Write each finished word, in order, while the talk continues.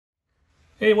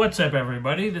Hey, what's up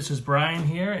everybody? This is Brian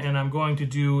here, and I'm going to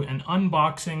do an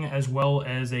unboxing as well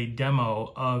as a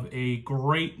demo of a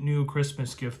great new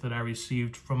Christmas gift that I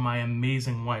received from my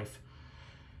amazing wife.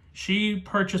 She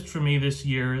purchased for me this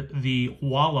year the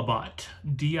Walabot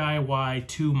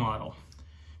DIY2 model.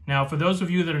 Now, for those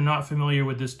of you that are not familiar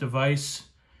with this device,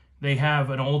 they have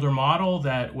an older model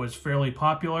that was fairly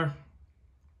popular.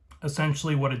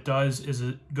 Essentially what it does is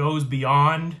it goes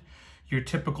beyond your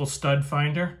typical stud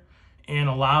finder and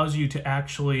allows you to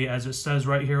actually, as it says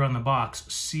right here on the box,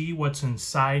 see what's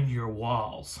inside your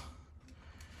walls.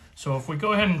 So if we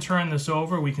go ahead and turn this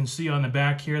over, we can see on the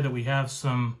back here that we have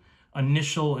some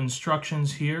initial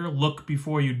instructions here. Look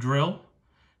before you drill.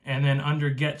 And then under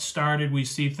Get Started, we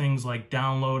see things like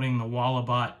downloading the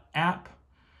Walabot app,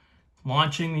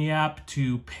 launching the app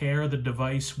to pair the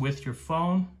device with your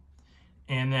phone,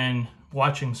 and then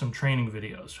watching some training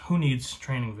videos. Who needs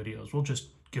training videos? We'll just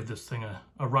give this thing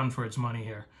a run for its money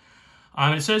here.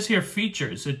 It says here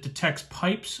features. It detects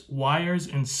pipes, wires,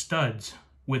 and studs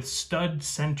with stud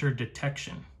center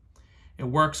detection. It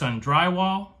works on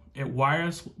drywall. It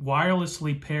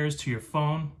wirelessly pairs to your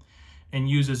phone and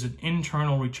uses an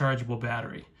internal rechargeable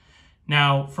battery.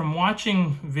 Now, from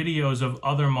watching videos of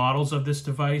other models of this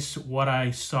device, what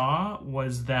I saw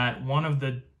was that one of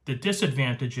the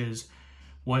disadvantages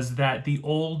was that the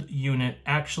old unit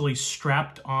actually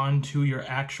strapped onto your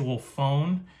actual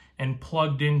phone and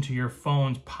plugged into your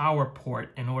phone's power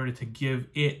port in order to give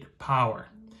it power.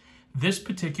 This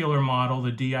particular model,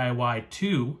 the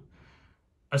DIY2,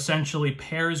 essentially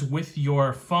pairs with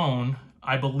your phone,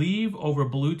 I believe, over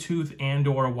Bluetooth and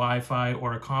or Wi-Fi,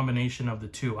 or a combination of the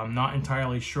two. I'm not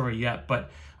entirely sure yet, but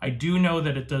I do know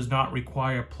that it does not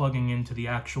require plugging into the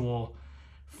actual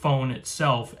phone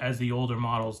itself as the older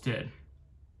models did.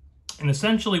 And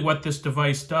essentially what this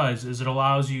device does is it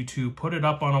allows you to put it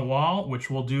up on a wall,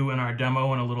 which we'll do in our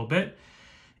demo in a little bit,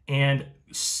 and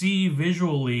see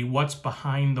visually what's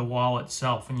behind the wall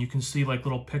itself. And you can see like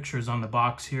little pictures on the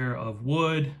box here of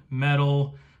wood,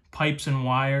 metal, pipes and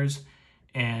wires.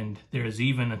 And there's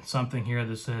even something here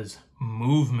that says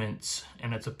movements,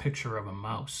 and it's a picture of a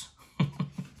mouse.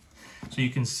 So you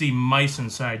can see mice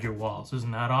inside your walls.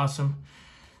 Isn't that awesome?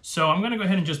 So I'm going to go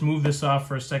ahead and just move this off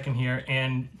for a second here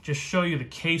and just show you the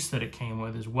case that it came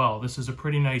with as well. This is a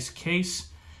pretty nice case.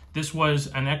 This was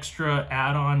an extra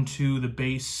add-on to the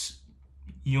base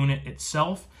unit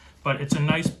itself, but it's a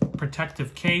nice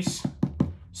protective case.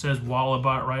 It says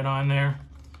Walabot right on there.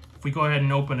 If we go ahead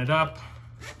and open it up,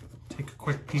 take a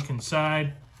quick peek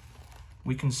inside,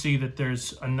 we can see that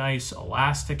there's a nice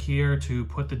elastic here to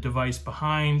put the device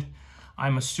behind.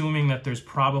 I'm assuming that there's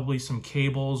probably some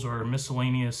cables or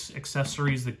miscellaneous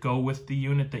accessories that go with the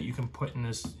unit that you can put in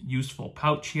this useful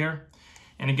pouch here.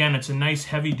 And again, it's a nice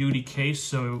heavy-duty case,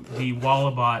 so the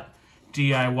Walabot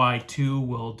DIY2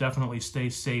 will definitely stay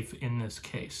safe in this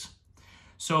case.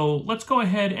 So let's go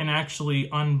ahead and actually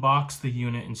unbox the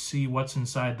unit and see what's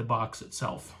inside the box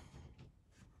itself.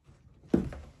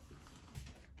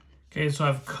 Okay, so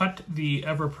I've cut the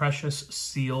ever-precious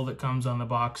seal that comes on the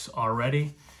box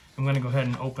already. I'm going to go ahead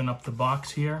and open up the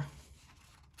box here.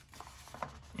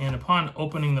 And upon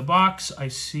opening the box, I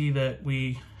see that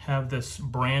we have this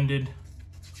branded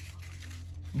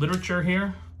literature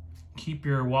here. Keep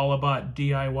your Walabot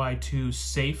DIY2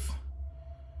 safe.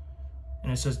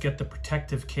 And it says get the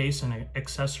protective case and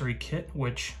accessory kit,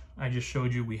 which I just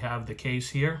showed you we have the case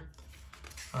here.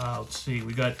 Let's see,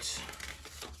 we got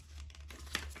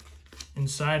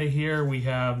inside of here, we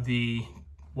have the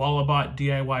Walabot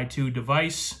DIY2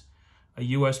 device, a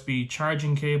USB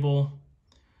charging cable.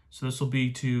 So this will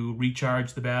be to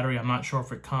recharge the battery. I'm not sure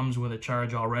if it comes with a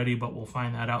charge already, but we'll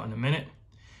find that out in a minute.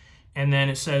 And then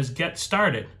it says get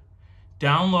started.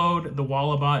 Download the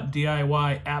Walabot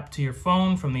DIY app to your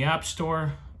phone from the App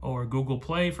Store or Google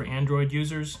Play for Android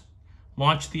users.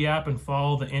 Launch the app and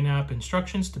follow the in-app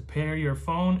instructions to pair your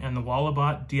phone and the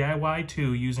Walabot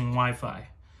DIY2 using Wi-Fi.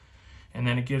 And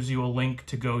then it gives you a link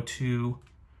to go to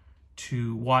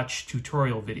watch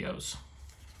tutorial videos.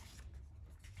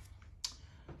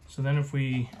 So then if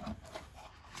we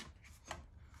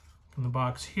open the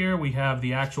box here, we have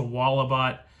the actual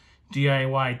Walabot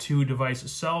DIY2 device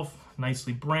itself,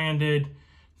 nicely branded,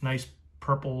 nice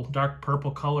purple, dark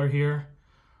purple color here,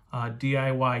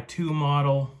 DIY2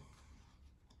 model.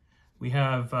 We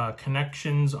have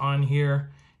connections on here.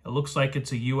 It looks like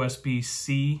it's a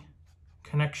USB-C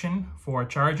connection for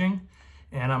charging.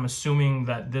 And I'm assuming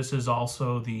that this is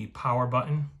also the power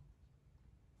button.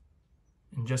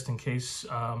 And just in case,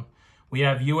 we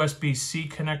have USB-C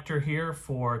connector here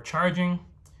for charging.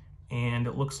 And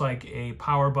it looks like a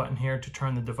power button here to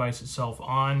turn the device itself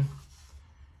on.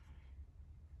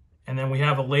 And then we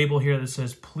have a label here that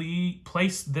says, please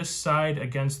place this side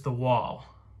against the wall.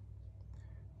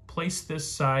 Place this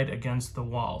side against the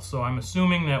wall. So I'm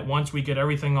assuming that once we get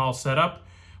everything all set up,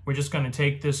 we're just going to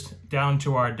take this down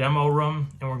to our demo room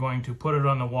and we're going to put it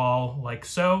on the wall like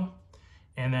so,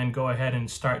 and then go ahead and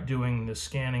start doing the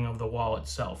scanning of the wall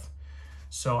itself.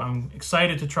 So I'm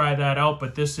excited to try that out,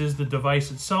 but this is the device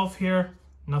itself here.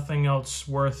 Nothing else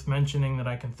worth mentioning that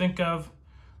I can think of,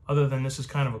 other than this is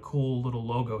kind of a cool little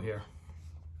logo here.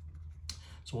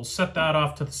 So we'll set that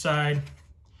off to the side.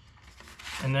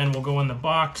 And then we'll go in the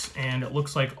box, and it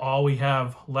looks like all we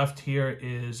have left here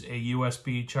is a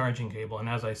USB charging cable. And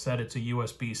as I said, it's a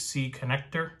USB-C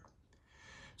connector.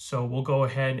 So we'll go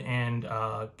ahead and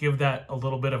give that a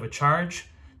little bit of a charge,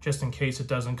 just in case it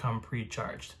doesn't come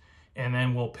pre-charged. And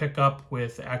then we'll pick up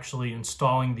with actually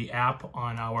installing the app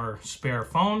on our spare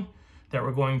phone that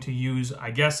we're going to use,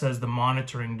 I guess, as the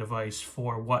monitoring device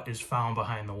for what is found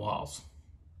behind the walls.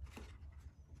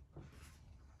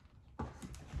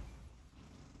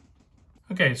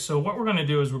 Okay, so what we're going to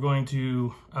do is we're going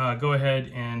to go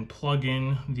ahead and plug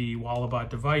in the Walabot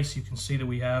device. You can see that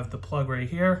we have the plug right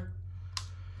here.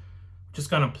 Just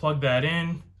going to plug that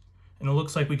in, and it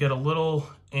looks like we get a little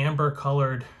amber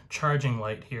colored charging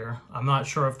light here. I'm not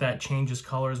sure if that changes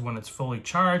colors when it's fully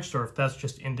charged or if that's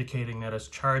just indicating that it's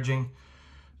charging,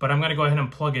 but I'm going to go ahead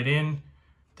and plug it in.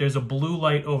 There's a blue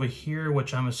light over here,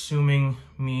 which I'm assuming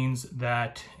means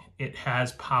that it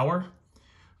has power.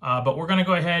 But we're going to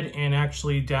go ahead and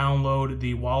actually download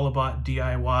the Walabot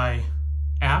DIY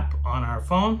app on our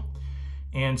phone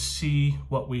and see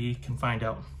what we can find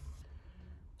out.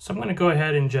 So I'm going to go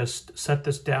ahead and just set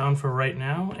this down for right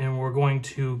now, and we're going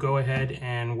to go ahead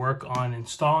and work on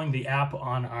installing the app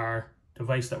on our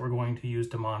device that we're going to use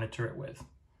to monitor it with.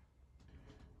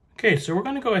 Okay, so we're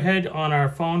going to go ahead on our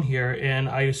phone here, and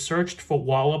I searched for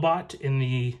Walabot in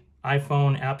the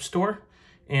iPhone App Store,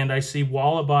 and I see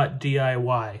Walabot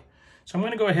DIY. So I'm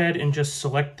going to go ahead and just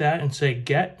select that and say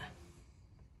get.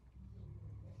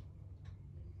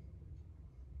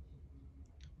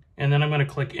 And then I'm going to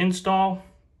click install,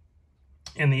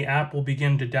 and the app will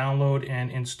begin to download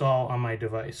and install on my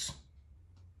device.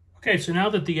 Okay, so now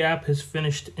that the app has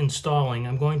finished installing,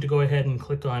 I'm going to go ahead and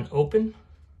click on open.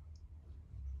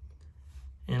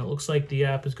 And it looks like the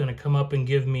app is going to come up and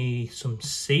give me some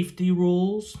safety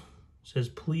rules. It says,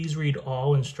 please read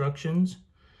all instructions.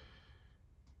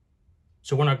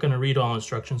 So we're not going to read all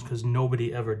instructions because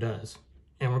nobody ever does.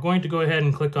 And we're going to go ahead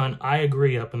and click on I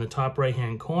agree up in the top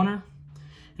right-hand corner.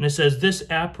 And it says, this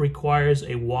app requires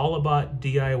a Walabot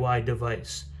DIY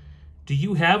device. Do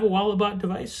you have a Walabot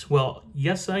device? Well,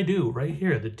 yes, I do, right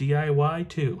here, the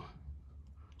DIY2. So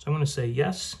I'm going to say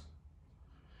yes.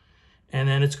 And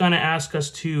then it's going to ask us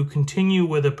to continue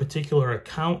with a particular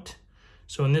account.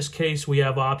 So in this case, we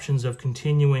have options of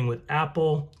continuing with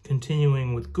Apple,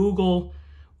 continuing with Google,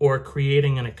 or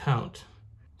creating an account.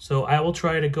 So I will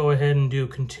try to go ahead and do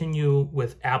continue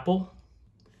with Apple.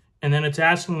 And then it's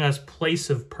asking us place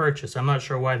of purchase. I'm not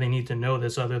sure why they need to know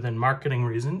this other than marketing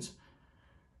reasons.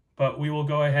 But we will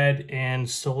go ahead and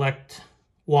select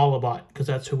Walabot because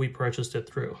that's who we purchased it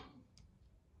through.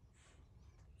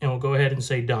 And we'll go ahead and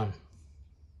say done.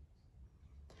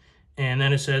 And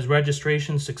then it says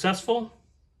registration successful.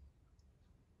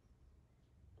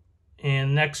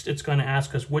 And next it's going to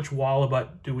ask us which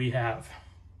Walabot do we have.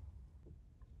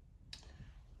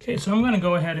 Okay, so I'm going to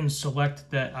go ahead and select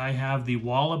that I have the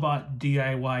Walabot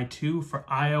DIY2 for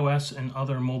iOS and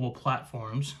other mobile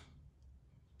platforms.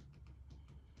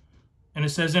 And it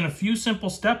says, in a few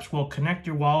simple steps, we'll connect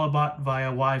your Walabot via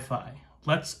Wi-Fi.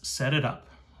 Let's set it up.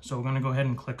 So we're going to go ahead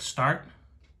and click Start.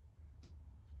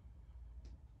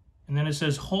 And then it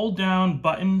says, hold down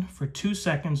button for 2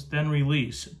 seconds, then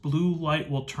release. Blue light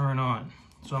will turn on.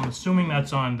 So I'm assuming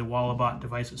that's on the Walabot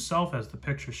device itself, as the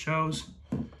picture shows.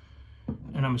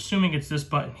 And I'm assuming it's this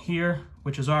button here,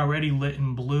 which is already lit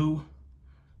in blue.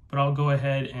 But I'll go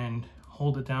ahead and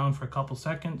hold it down for a couple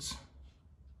seconds.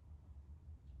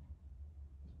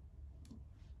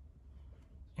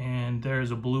 And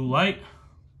there's a blue light.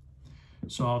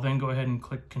 So I'll then go ahead and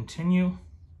click continue.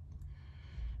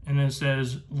 And it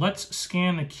says, let's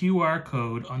scan the QR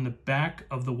code on the back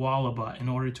of the Walabot in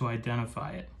order to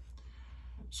identify it.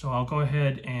 So I'll go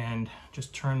ahead and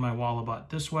just turn my Walabot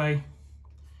this way.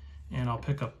 And I'll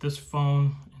pick up this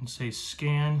phone and say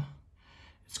scan.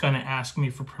 It's going to ask me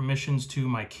for permissions to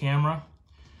my camera.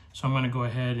 So I'm going to go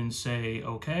ahead and say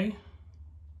okay.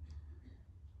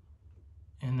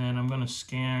 And then I'm going to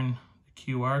scan the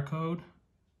QR code.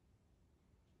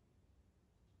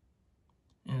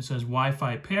 And it says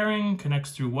Wi-Fi pairing,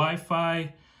 connects through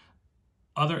Wi-Fi.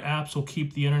 Other apps will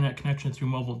keep the internet connection through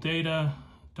mobile data.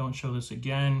 Don't show this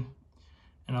again.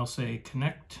 And I'll say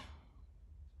connect.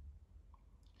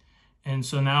 And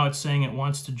so now it's saying it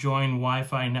wants to join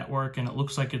Wi-Fi network, and it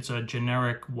looks like it's a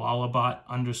generic Walabot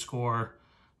underscore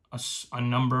a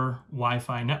number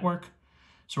Wi-Fi network.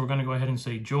 So we're going to go ahead and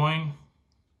say join.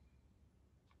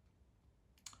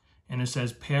 And it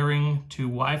says pairing to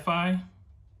Wi-Fi.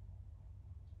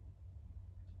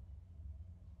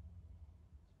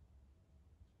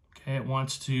 Okay, it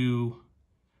wants to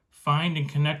find and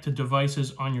connect to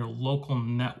devices on your local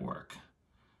network.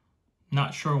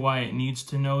 Not sure why it needs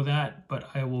to know that, but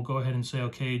I will go ahead and say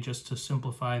okay just to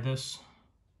simplify this.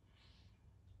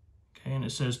 Okay, and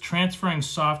it says transferring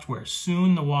software.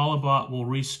 Soon the Walabot will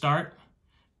restart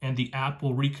and the app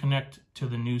will reconnect to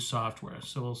the new software.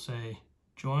 So we'll say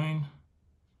join.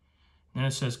 Then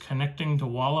it says connecting to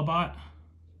Walabot.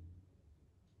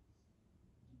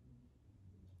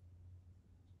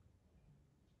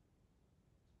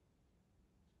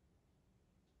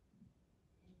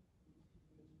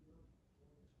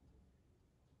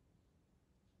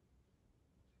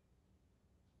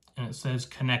 And it says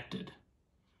connected.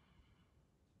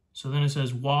 So then it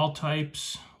says wall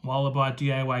types. Walabot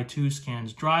DIY2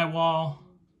 scans drywall.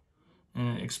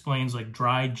 And it explains like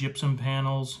dry gypsum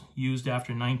panels used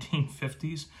after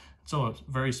 1950s. It's all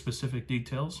very specific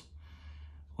details.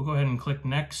 We'll go ahead and click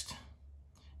next.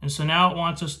 And so now it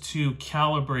wants us to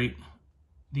calibrate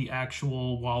the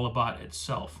actual Walabot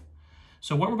itself.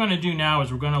 So what we're going to do now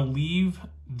is we're going to leave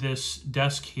this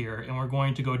desk here and we're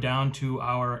going to go down to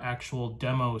our actual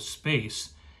demo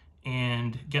space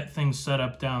and get things set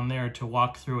up down there to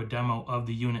walk through a demo of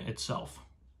the unit itself.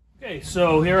 Okay,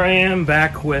 so here I am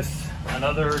back with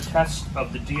another test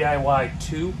of the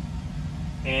DIY2,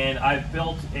 and I've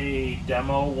built a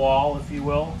demo wall, if you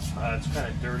will. It's kind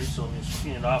of dirty, so let me just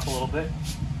clean it off a little bit.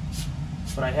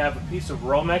 But I have a piece of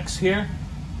Romex here.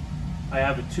 I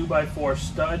have a 2x4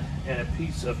 stud and a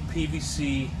piece of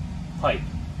PVC pipe.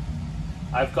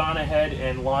 I've gone ahead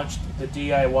and launched the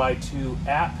DIY2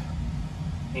 app,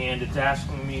 and it's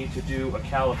asking me to do a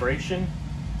calibration.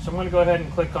 So I'm going to go ahead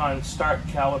and click on Start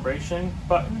Calibration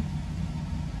button.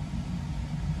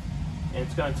 And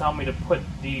it's going to tell me to put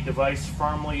the device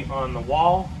firmly on the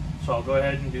wall. So I'll go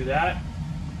ahead and do that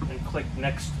and click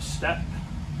Next Step.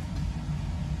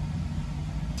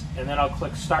 And then I'll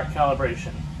click Start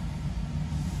Calibration.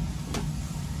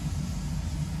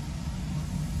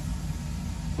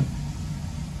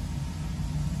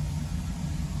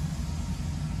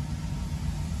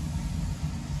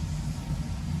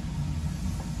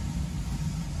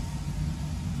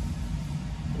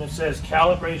 It says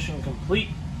calibration complete,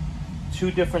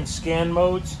 2 different scan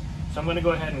modes. So I'm going to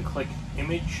go ahead and click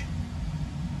image,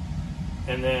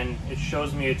 and then it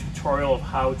shows me a tutorial of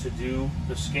how to do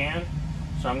the scan.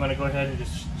 So I'm going to go ahead and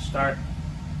just start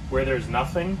where there's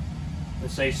nothing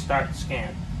and say start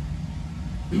scan.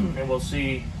 And we'll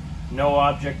see no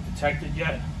object detected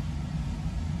yet.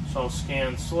 So I'll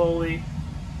scan slowly.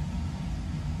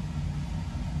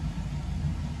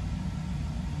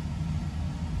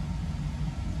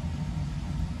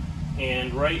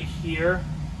 And right here,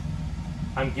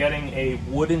 I'm getting a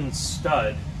wooden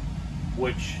stud,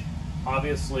 which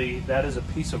obviously that is a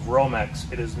piece of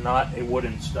Romex. It is not a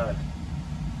wooden stud.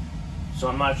 So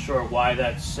I'm not sure why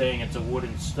that's saying it's a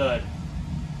wooden stud.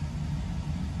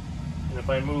 And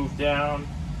if I move down,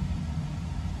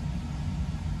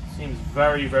 it seems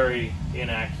very, very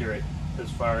inaccurate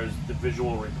as far as the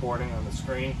visual reporting on the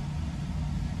screen.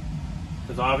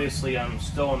 Because obviously I'm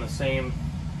still in the same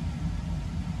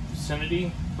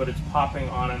vicinity, but it's popping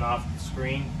on and off the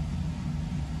screen.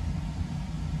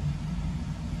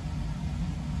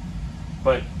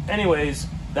 But anyways,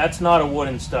 that's not a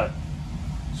wooden stud.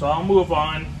 So I'll move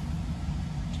on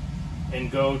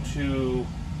and go to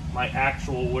my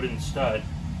actual wooden stud.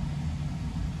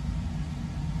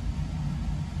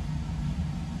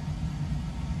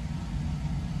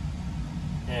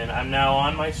 And I'm now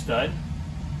on my stud,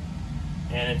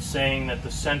 and it's saying that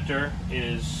the center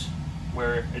is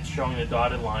where it's showing the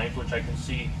dotted lines, which I can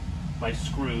see my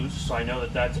screws, so I know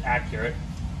that that's accurate.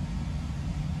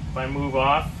 If I move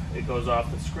off, it goes off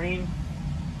the screen.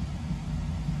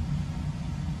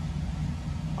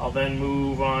 I'll then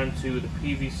move on to the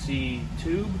PVC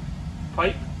tube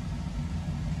pipe.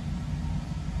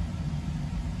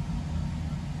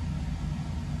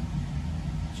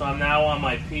 So I'm now on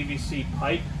my PVC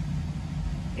pipe,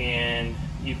 and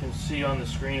you can see on the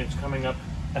screen it's coming up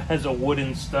as a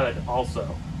wooden stud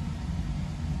also.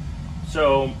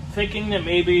 So thinking that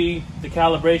maybe the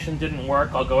calibration didn't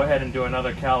work, I'll go ahead and do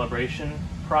another calibration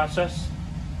process.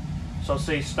 So I'll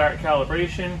say start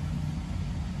calibration,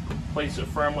 place it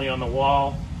firmly on the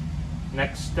wall.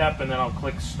 Next step, and then I'll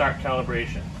click Start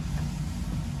Calibration.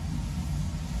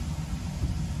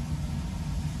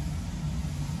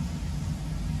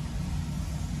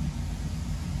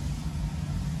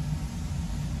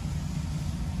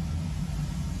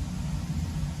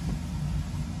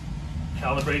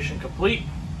 Calibration complete.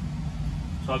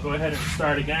 So I'll go ahead and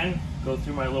start again, go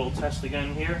through my little test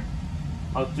again here.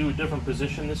 I'll do a different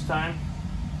position this time.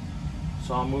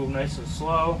 So I'll move nice and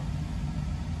slow.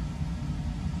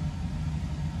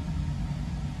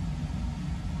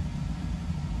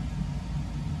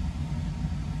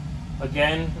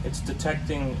 Again, it's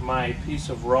detecting my piece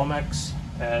of Romex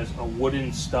as a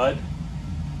wooden stud,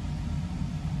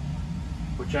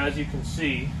 which, as you can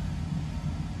see,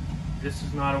 this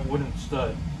is not a wooden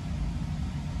stud.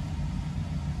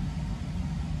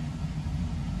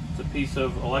 It's a piece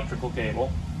of electrical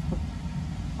cable.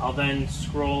 I'll then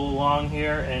scroll along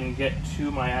here and get to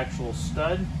my actual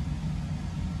stud.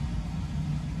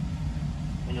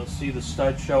 And you'll see the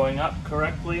stud showing up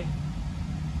correctly.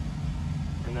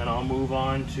 And then I'll move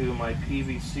on to my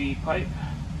PVC pipe.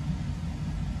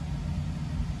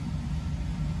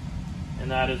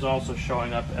 And that is also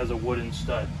showing up as a wooden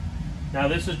stud. Now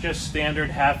this is just standard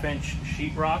 1/2-inch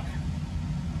sheetrock,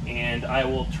 and I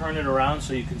will turn it around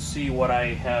so you can see what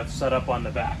I have set up on the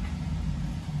back.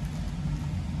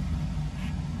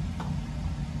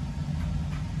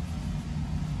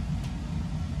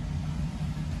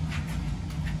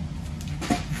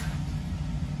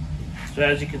 So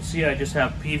as you can see, I just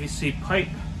have PVC pipe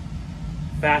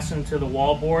fastened to the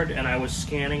wall board, and I was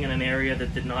scanning in an area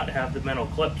that did not have the metal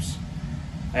clips.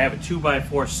 I have a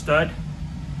 2x4 stud,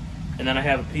 and then I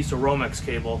have a piece of Romex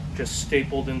cable just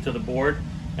stapled into the board,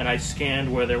 and I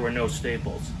scanned where there were no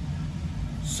staples.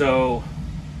 So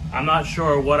I'm not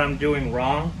sure what I'm doing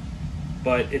wrong,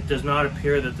 but it does not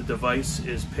appear that the device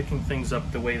is picking things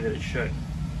up the way that it should.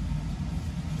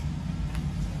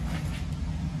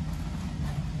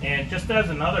 And just as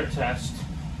another test,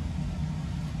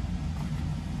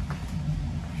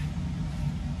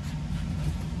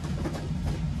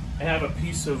 I have a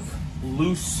piece of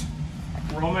loose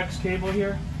Romex cable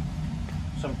here,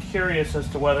 so I'm curious as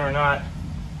to whether or not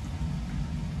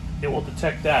it will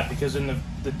detect that, because in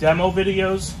the demo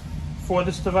videos for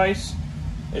this device,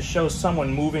 it shows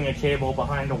someone moving a cable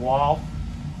behind a wall,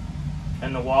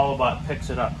 and the Walabot picks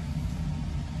it up.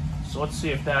 So let's see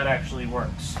if that actually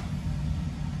works.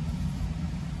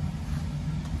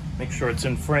 Make sure it's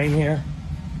in frame here.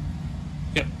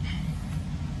 Yep.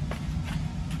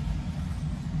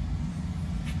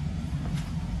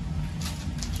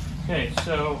 Okay,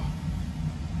 so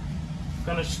I'm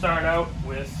going to start out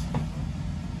with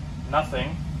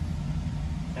nothing,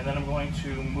 and then I'm going to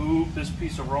move this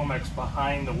piece of Romex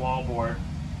behind the wall board.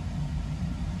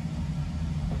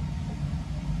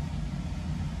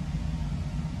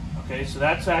 Okay, so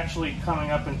that's actually coming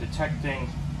up and detecting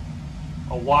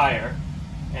a wire,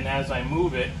 and as I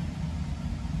move it,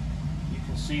 you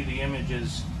can see the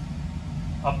images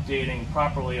updating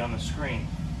properly on the screen.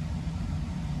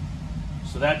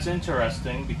 So that's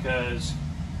interesting, because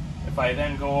if I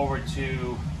then go over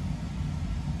to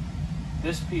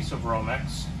this piece of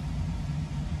Romex,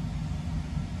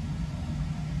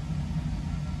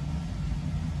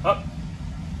 oh,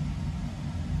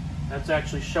 that's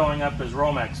actually showing up as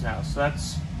Romex now. So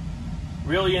that's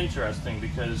really interesting,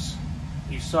 because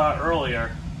you saw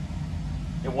earlier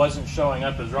it wasn't showing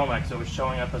up as Romex, it was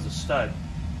showing up as a stud.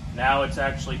 Now it's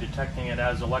actually detecting it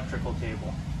as electrical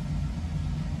cable,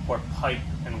 or pipe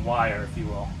and wire, if you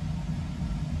will.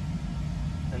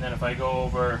 And then if I go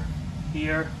over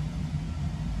here,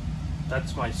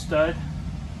 that's my stud.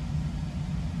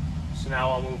 So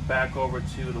now I'll move back over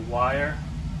to the wire.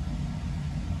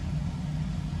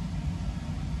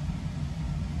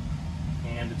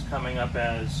 And it's coming up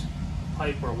as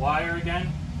pipe or wire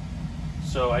again.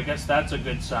 So I guess that's a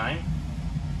good sign.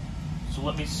 So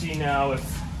let me see now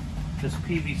if this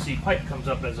PVC pipe comes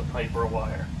up as a pipe or a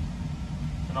wire.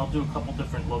 And I'll do a couple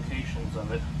different locations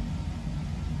of it.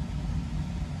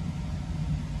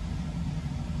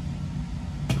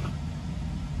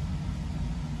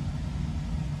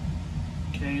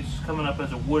 Okay, it's coming up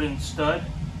as a wooden stud.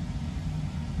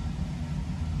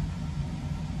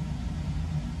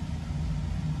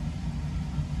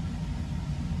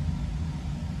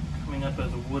 Coming up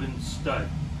as a wooden stud.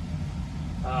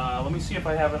 Let me see if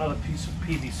I have another piece of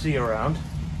PVC around.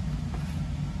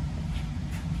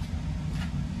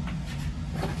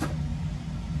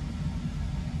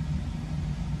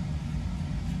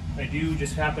 I do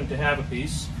just happen to have a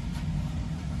piece,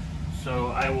 so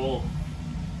I will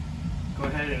go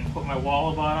ahead and put my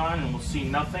Walabot on, and we'll see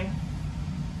nothing.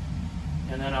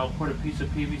 and then I'll put a piece of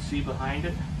PVC behind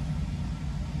it,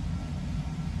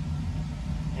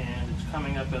 and it's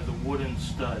coming up as a wooden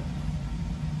stud.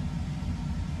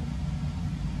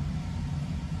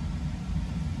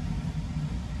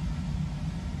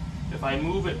 If I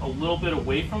move it a little bit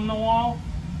away from the wall,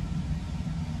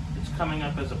 it's coming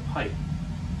up as a pipe.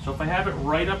 So if I have it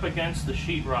right up against the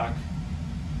sheetrock,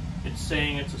 it's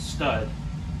saying it's a stud.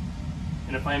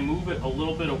 And if I move it a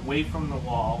little bit away from the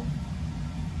wall,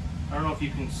 I don't know if you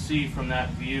can see from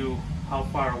that view how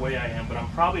far away I am, but I'm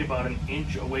probably about an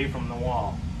inch away from the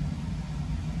wall.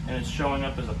 And it's showing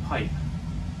up as a pipe.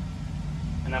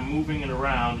 And I'm moving it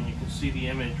around, and you can see the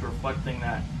image reflecting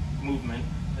that movement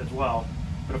as well.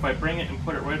 But if I bring it and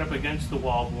put it right up against the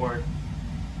wallboard,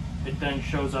 it then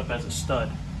shows up as a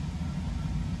stud.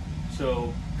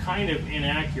 So kind of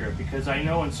inaccurate, because I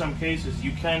know in some cases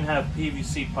you can have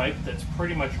PVC pipe that's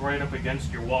pretty much right up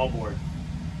against your wallboard.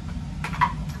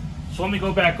 So let me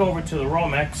go back over to the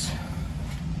Romex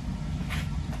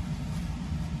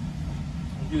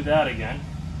and do that again.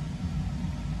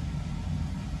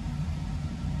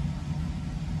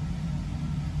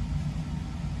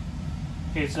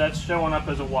 Okay, so that's showing up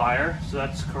as a wire, so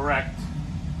that's correct.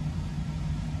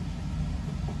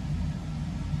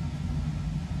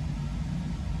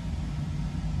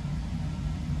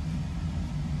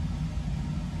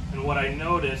 And what I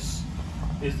notice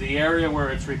is the area where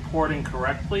it's reporting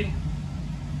correctly,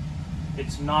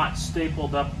 it's not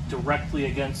stapled up directly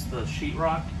against the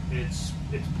sheetrock. It's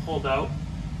pulled out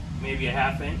maybe a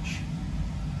 ½ inch.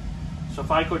 So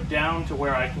if I go down to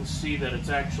where I can see that it's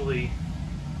actually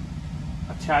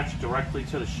attached directly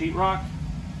to the sheetrock,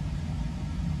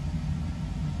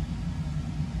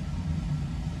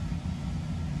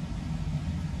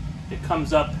 it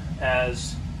comes up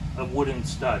as a wooden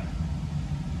stud.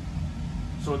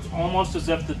 So it's almost as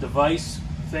if the device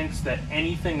thinks that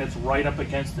anything that's right up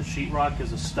against the sheetrock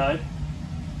is a stud,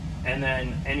 and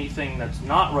then anything that's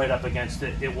not right up against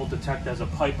it, it will detect as a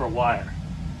pipe or wire,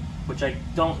 which I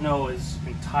don't know is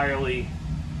entirely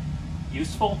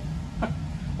useful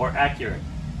or accurate.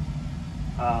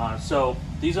 So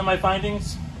these are my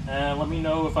findings, and let me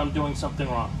know if I'm doing something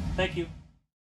wrong. Thank you.